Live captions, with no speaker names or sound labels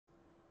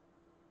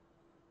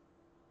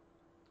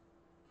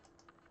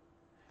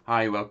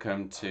Hi,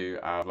 welcome to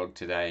our vlog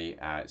today.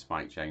 It's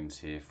Mike Jones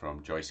here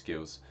from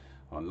Joyskills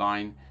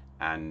online,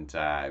 and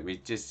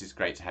it's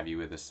great to have you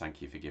with us.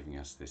 Thank you for giving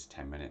us this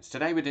 10 minutes.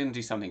 Today we're going to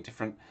do something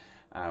different.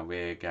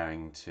 We're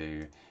going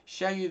to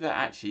show you that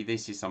actually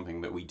this is something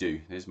that we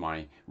do. There's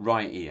my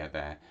right ear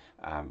there.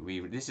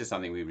 This is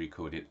something we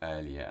recorded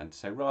earlier, and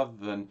so rather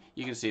than,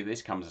 you can see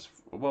this comes,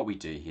 what we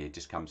do here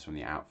just comes from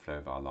the outflow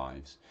of our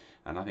lives,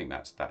 and I think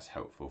that's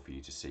helpful for you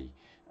to see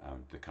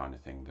the kind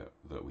of thing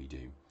that we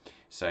do.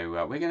 So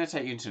we're going to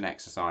take you into an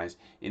exercise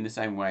in the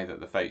same way that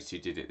the folks who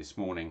did it this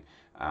morning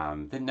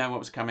didn't know what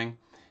was coming,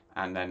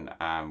 and then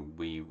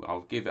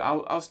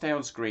I'll stay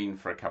on screen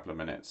for a couple of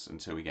minutes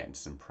until we get into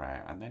some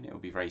prayer, and then it will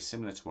be very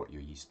similar to what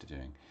you're used to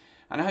doing.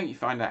 And I hope you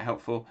find that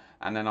helpful,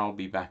 and then I'll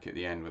be back at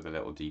the end with a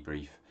little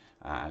debrief,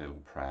 a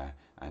little prayer,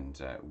 and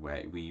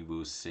where we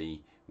will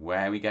see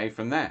where we go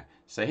from there.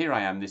 So here I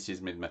am. This is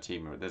my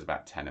team. There's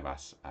about 10 of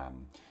us.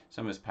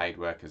 Some of us paid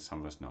workers,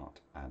 some of us not,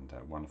 and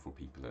wonderful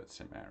people at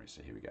St Mary's.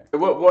 So here we go.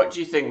 What do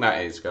you think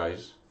that is,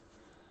 guys?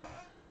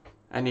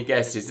 Any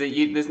guesses?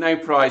 There's no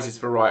prizes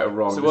for right or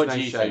wrong. So what do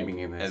you think?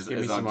 In this. Give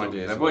me some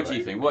ideas. What do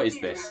you think? What is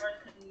this?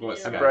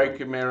 What's a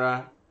broken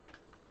mirror?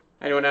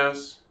 Anyone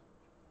else?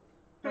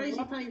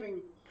 Crazy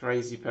paving.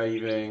 Crazy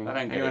paving.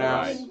 Anyone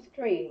else? Running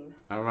stream.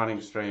 A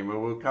running stream. Well,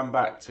 we'll come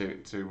back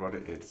to what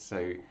it is.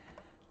 So,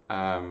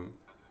 I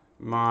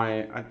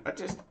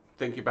just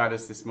think about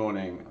this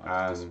morning.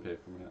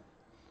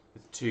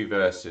 Two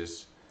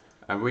verses.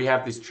 And we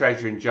have this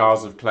treasure in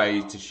jars of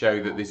clay to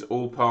show that this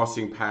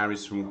all-passing power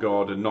is from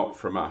God and not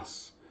from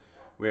us.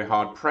 We're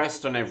hard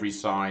pressed on every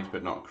side,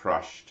 but not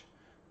crushed.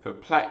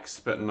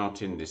 Perplexed, but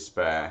not in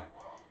despair.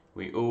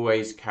 We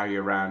always carry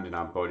around in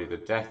our body the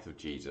death of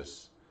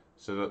Jesus,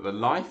 so that the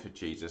life of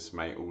Jesus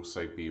may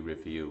also be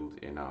revealed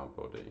in our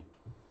body.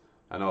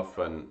 And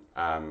often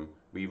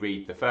we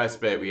read the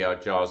first bit, we are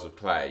jars of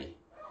clay.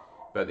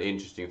 But the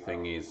interesting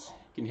thing is,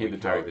 you can hear we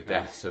carry the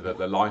death so that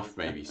the life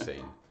may be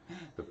seen.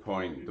 The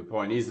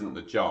point isn't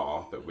the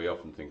jar that we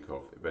often think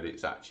of, but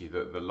it's actually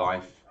that the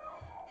life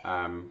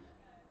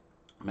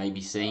may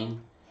be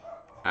seen.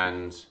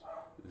 And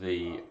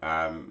the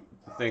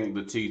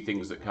two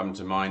things that come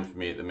to mind for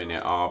me at the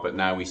minute are, but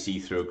now we see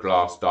through a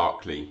glass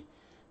darkly,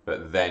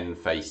 but then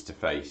face to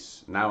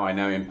face. Now I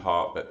know in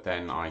part, but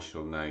then I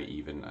shall know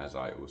even as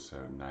I also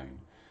am known.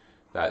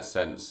 That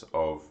sense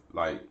of,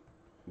 like,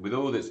 with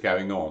all that's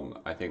going on,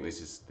 I think this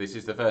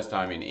is the first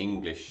time in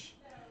English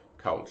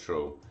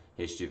cultural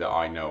history that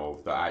I know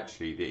of that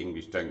actually the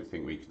English don't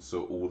think we can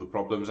sort all the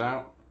problems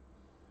out.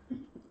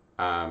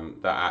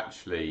 That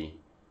actually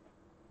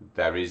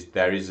there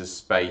is a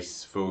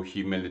space for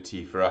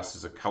humility for us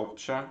as a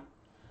culture.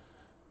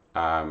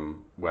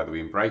 Whether we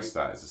embrace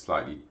that is a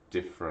slightly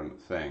different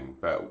thing,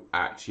 but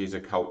actually as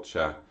a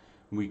culture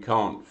we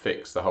can't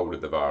fix the whole of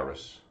the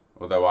virus.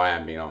 Although I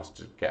am being asked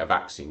to get a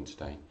vaccine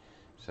today,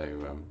 so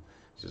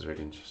this is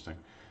really interesting.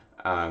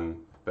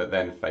 But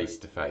then face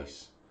to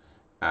face.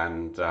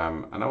 And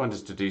I want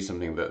us to do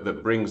something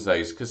that brings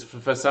those, because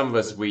for some of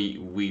us we're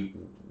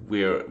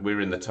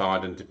in the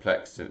tired and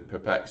perplexed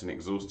and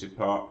exhausted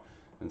part,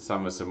 and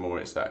some of us are more,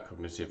 it's that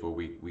cognitive, or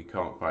we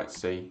can't quite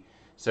see.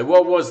 So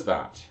what was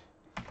that?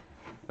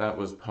 That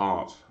was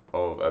part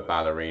of a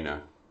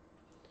ballerina.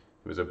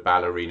 It was a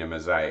ballerina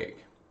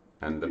mosaic,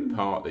 and the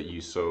part that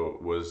you saw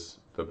was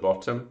the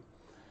bottom.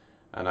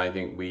 And I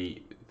think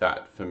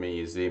that for me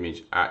is the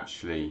image.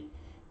 Actually,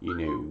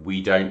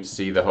 we don't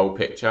see the whole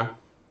picture.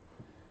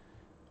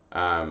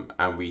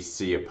 And we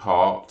see a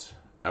part,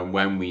 and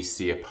when we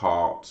see a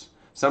part,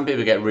 some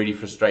people get really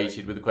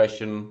frustrated with the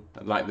question,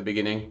 like the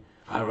beginning.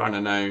 I want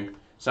to know.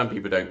 Some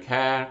people don't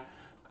care.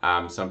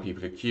 Some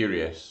people are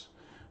curious,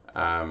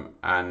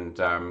 and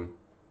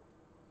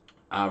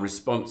our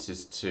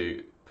responses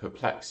to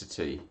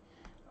perplexity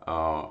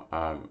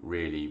are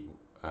really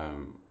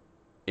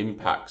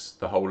impacts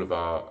the whole of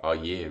our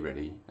year,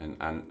 really,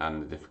 and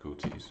the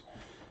difficulties.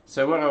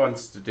 So what I want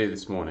us to do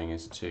this morning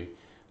is to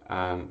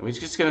we're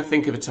just going to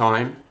think of a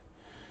time.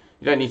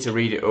 You don't need to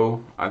read it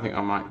all. I think I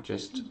might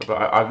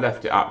but I've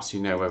left it up so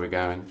you know where we're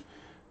going.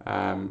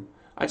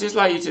 I'd just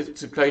like you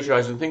to close your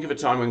eyes and think of a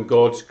time when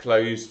God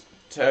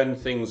turned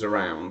things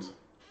around.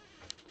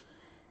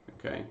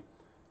 Okay,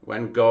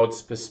 when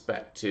God's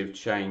perspective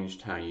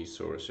changed how you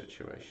saw a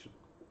situation.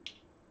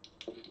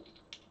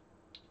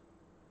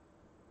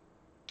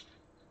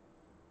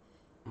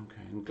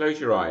 Okay, and close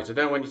your eyes. I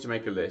don't want you to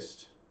make a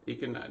list. You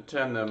can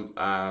turn the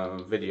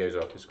videos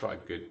off. It's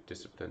quite a good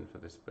discipline for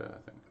this bit, I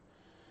think.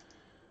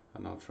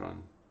 And I'll try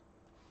and...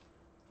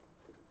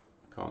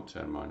 I can't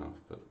turn mine off,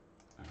 but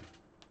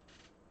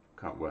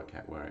can't work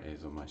out where it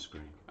is on my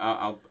screen.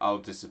 I'll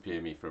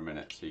disappear me for a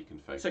minute so you can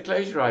focus. So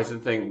close your eyes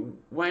and think,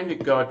 when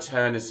did God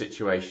turn a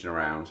situation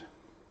around?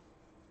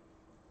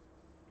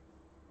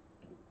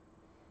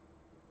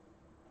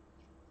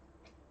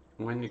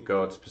 When did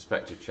God's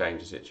perspective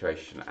change a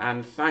situation?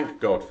 And thank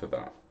God for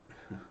that.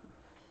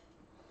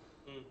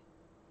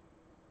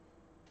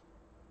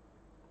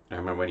 I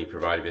remember when he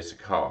provided us a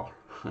car.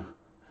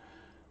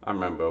 I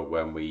remember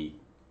when we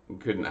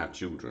couldn't have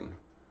children.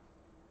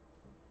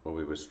 or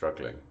we were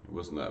struggling. It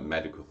wasn't a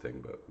medical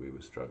thing, but we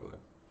were struggling.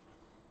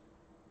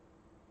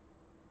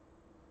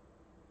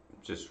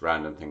 Just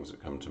random things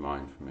that come to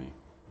mind for me.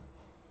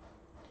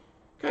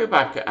 Go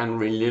back and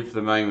relive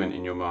the moment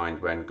in your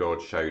mind when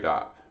God showed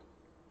up.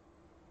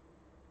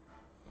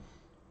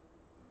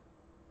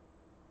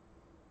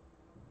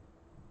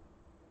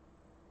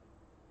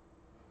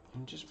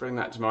 And just bring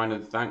that to mind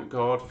and thank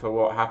God for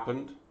what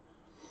happened.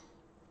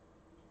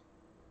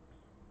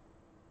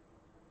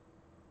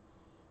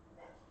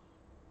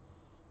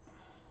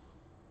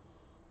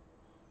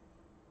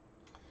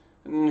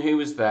 And who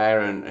was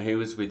there and who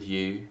was with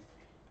you?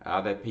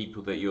 Are there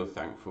people that you're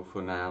thankful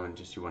for now and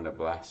just you want to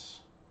bless?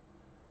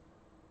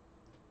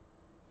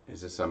 Is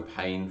there some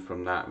pain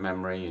from that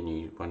memory and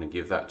you want to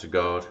give that to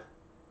God?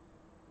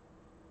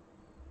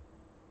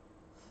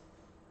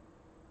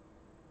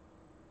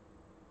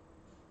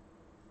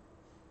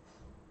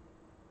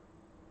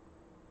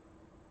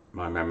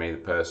 My memory, the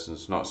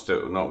person's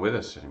not with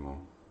us anymore.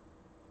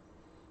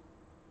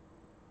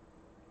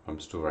 I'm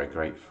still very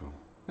grateful.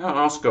 Now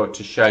ask God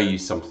to show you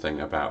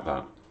something about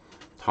that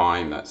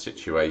time, that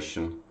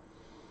situation,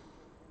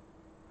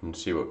 and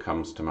see what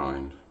comes to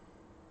mind.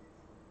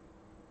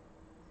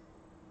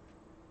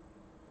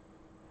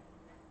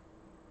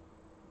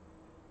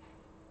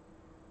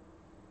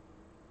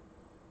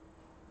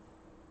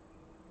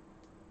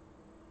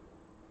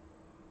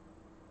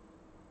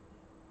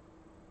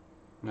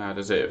 Now,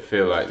 does it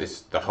feel like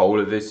the whole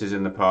of this is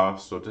in the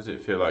past, or does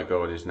it feel like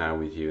God is now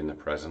with you in the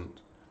present?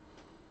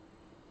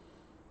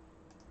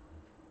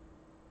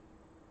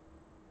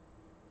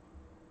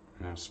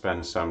 Now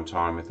spend some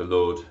time with the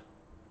Lord.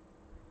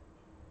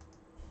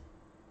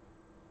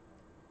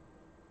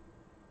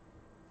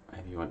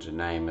 Maybe you want to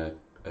name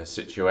a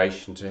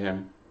situation to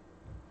Him.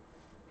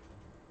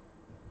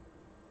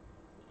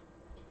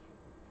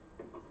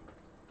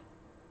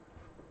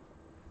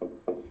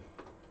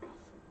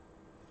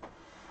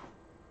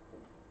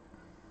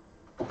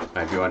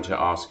 Maybe you want to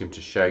ask Him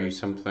to show you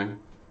something.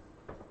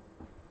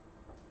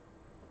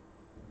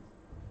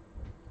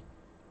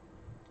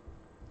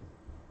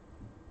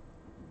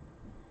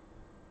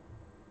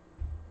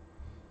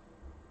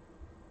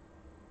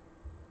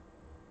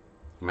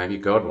 Maybe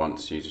God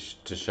wants you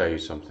to show you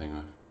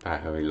something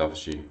about how He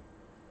loves you.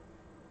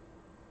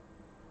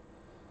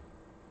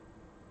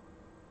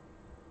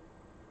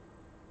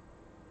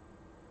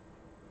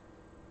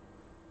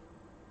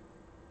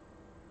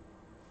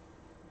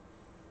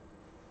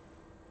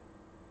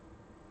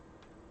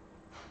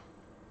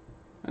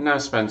 And now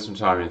spend some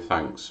time in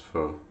thanks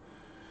for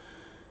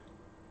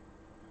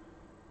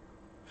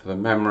the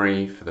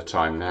memory, for the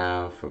time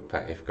now, for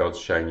if God's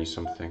shown you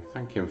something.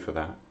 Thank Him for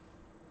that.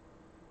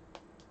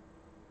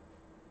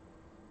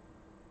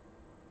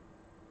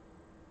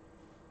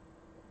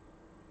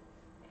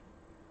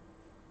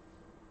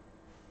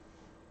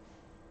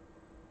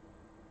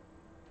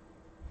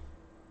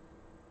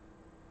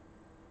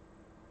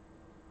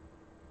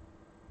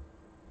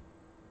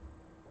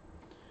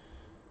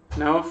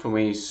 Now often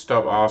we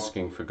stop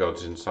asking for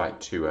God's insight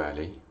too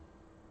early.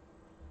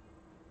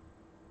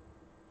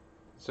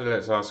 So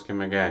let's ask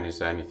Him again, is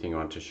there anything you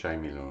want to show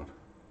me, Lord?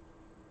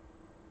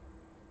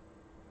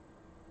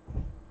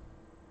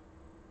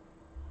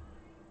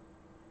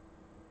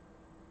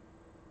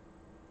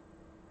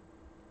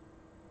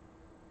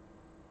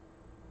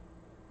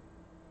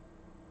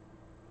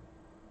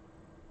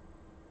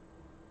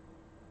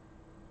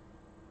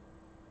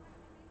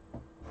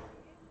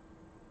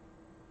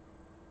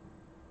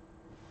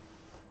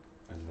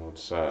 And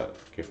Lord's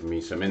given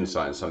me some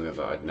insight in something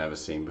that I'd never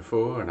seen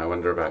before, and I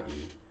wonder about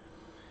you.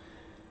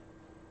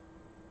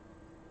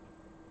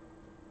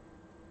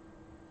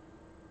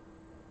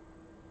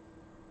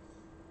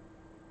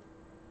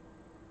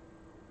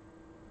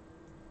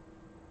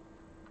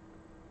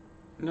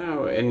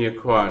 Now, in your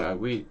quiet, I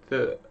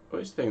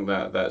always think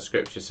that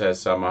scripture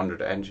says Psalm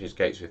 100, enter His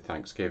gates with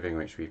thanksgiving,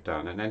 which we've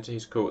done, and enter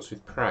His courts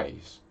with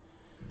praise.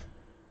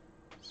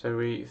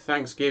 So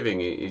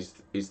thanksgiving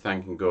is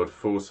thanking God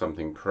for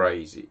something.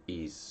 Praise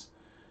is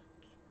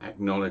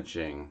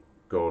acknowledging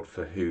God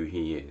for who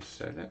He is.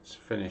 So let's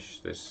finish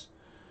this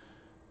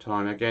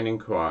time again in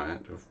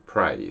quiet of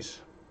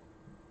praise.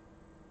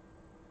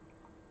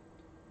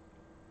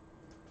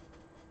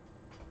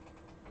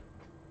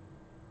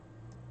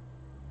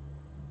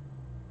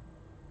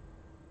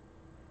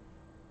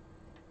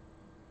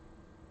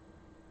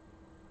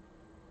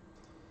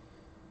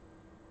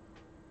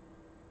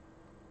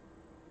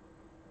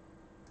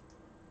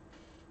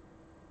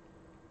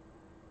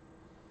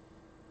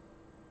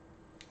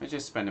 Let's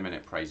just spend a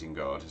minute praising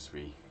God as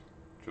we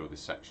draw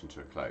this section to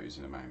a close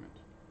in a moment.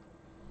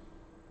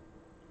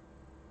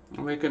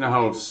 And we're going to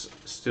hold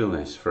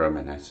stillness for a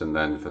minute, and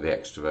then for the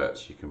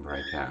extroverts you can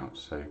break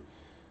out.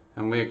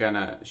 And we're going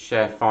to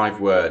share 5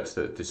 words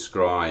that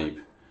describe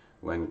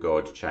when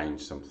God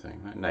changed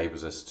something. That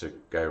enables us to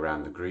go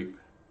around the group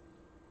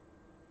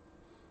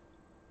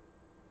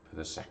for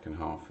the second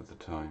half of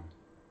the time.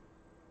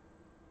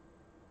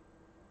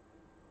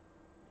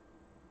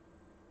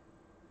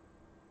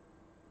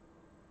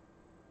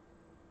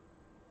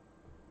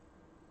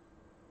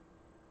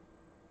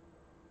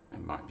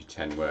 might be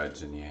 10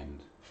 words in the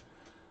end.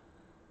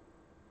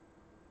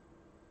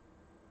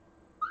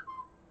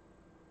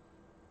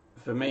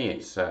 For me,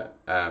 it's a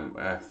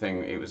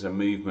thing. It was a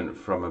movement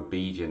from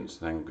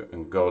obedience,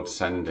 and God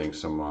sending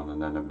someone,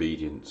 and then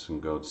obedience,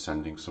 and God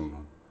sending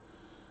someone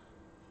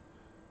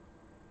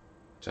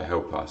to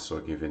help us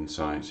or give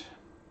insight.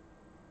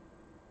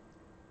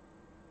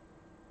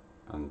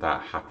 And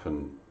that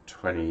happened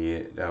 20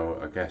 years. Oh,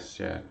 I guess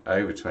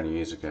over 20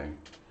 years ago,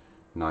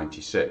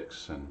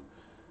 96, and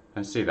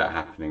I see that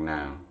happening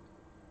now.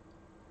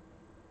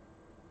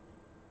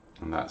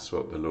 And that's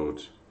what the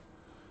Lord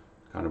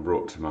kind of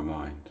brought to my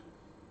mind.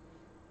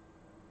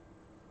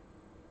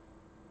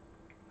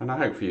 And I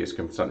hope for you it's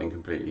something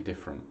completely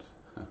different.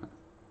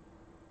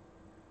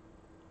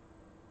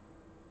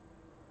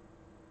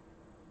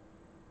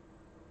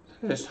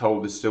 Just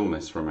hold the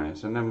stillness for a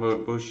minute, and then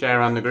we'll share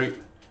around the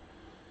group.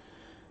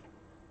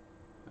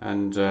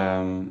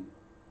 And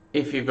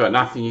if you've got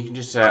nothing, you can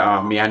just say,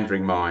 "Oh,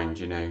 meandering mind,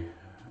 you know,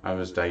 I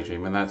was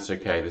daydreaming," and that's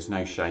okay. There's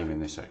no shame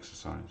in this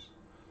exercise.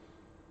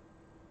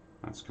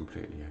 That's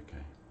completely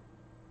okay.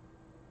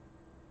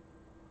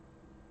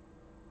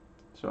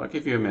 So I'll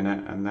give you a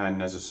minute, and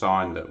then as a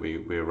sign that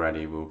we're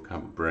ready, we'll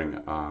bring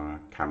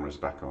our cameras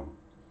back on.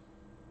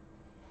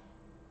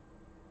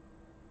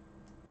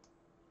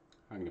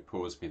 I'm going to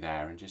pause me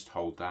there and just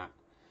hold that.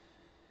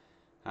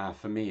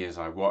 For me, as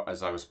I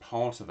was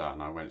part of that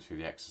and I went through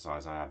the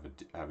exercise, I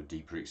have a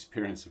deeper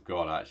experience of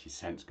God. I actually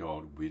sense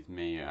God with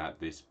me at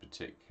this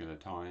particular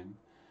time,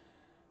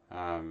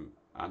 and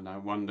I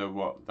wonder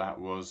what that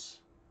was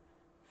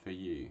for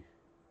you.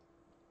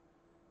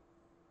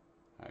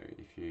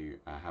 If you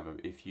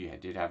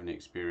did have an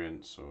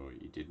experience, or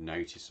you did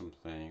notice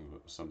something, or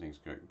something's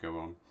go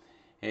on,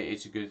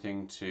 it's a good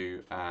thing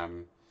to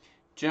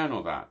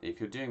journal that. If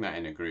you're doing that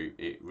in a group,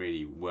 it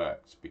really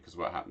works, because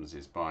what happens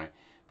is by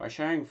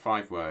sharing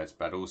 5 words,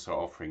 but also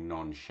offering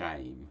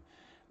non-shame,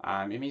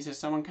 it means that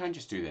someone can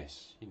just do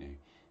this. You know,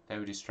 they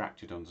were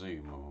distracted on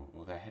Zoom,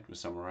 or their head was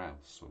somewhere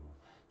else, or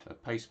a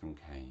postman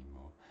came,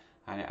 or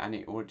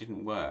it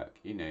didn't work,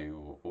 you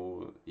know,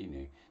 or you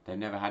know, they've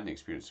never had an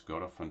experience of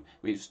God. Often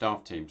we have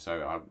staff team,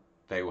 so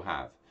they will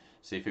have.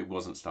 So if it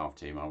wasn't staff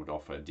team, I would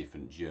offer a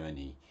different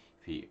journey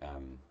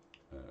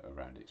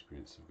around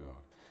experience of God.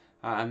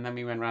 And then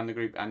we went around the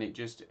group, and it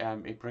just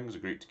it brings a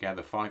group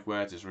together. 5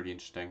 words is really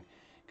interesting,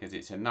 because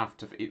it's enough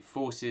to. It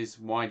forces.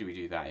 Why do we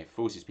do that? It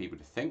forces people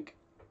to think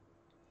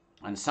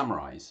and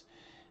summarise,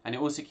 and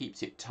it also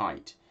keeps it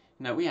tight.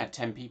 Now, we had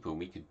 10 people, and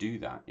we could do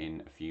that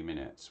in a few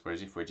minutes.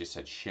 Whereas if we just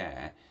said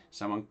share,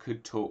 someone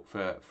could talk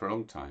for a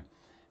long time.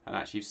 And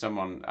actually, if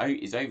someone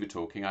is over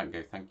talking, I can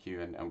go thank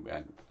you,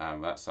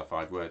 and that's the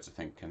 5 words, I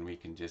think, and we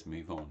can just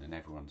move on, and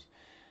everyone's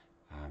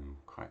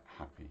quite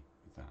happy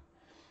with that.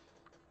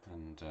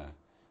 And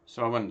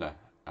so I wonder,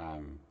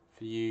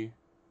 for you,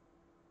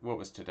 what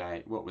was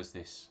today? What was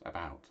this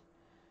about?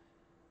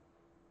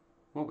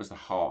 What was the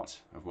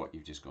heart of what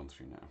you've just gone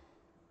through now?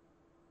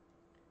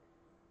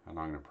 And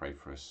I'm going to pray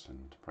for us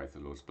and pray for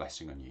the Lord's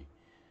blessing on you.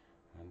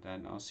 And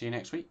then I'll see you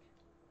next week.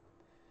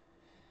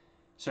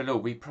 So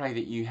Lord, we pray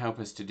that you help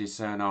us to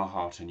discern our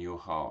heart and your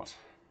heart.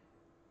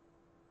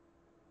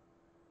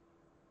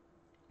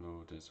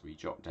 Lord, as we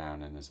jot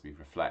down and as we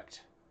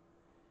reflect,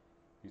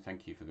 we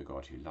thank you for the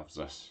God who loves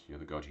us. You're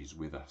the God who's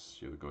with us.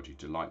 You're the God who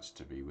delights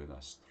to be with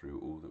us through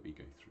all that we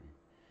go through.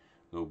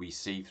 Lord, we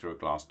see through a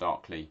glass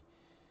darkly.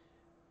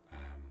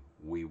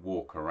 We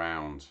walk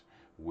around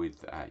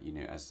with,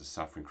 as the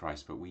suffering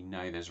Christ, but we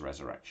know there's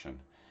resurrection,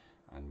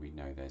 and we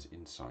know there's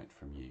insight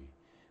from you,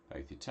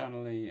 both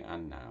eternally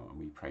and now. And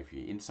we pray for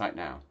you insight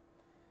now,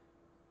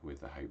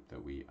 with the hope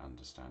that we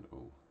understand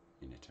all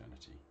in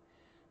eternity.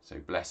 So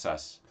bless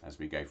us as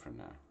we go from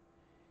now.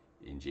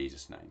 In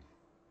Jesus' name.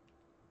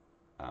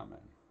 Amen.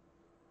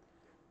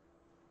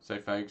 So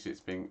folks, it's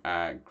been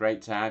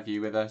great to have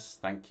you with us.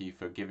 Thank you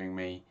for giving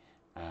me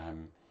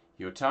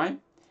your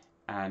time,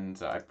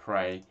 and I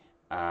pray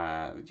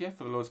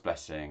for the Lord's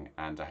blessing,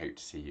 and I hope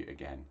to see you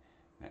again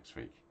next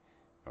week.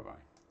 Bye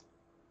bye.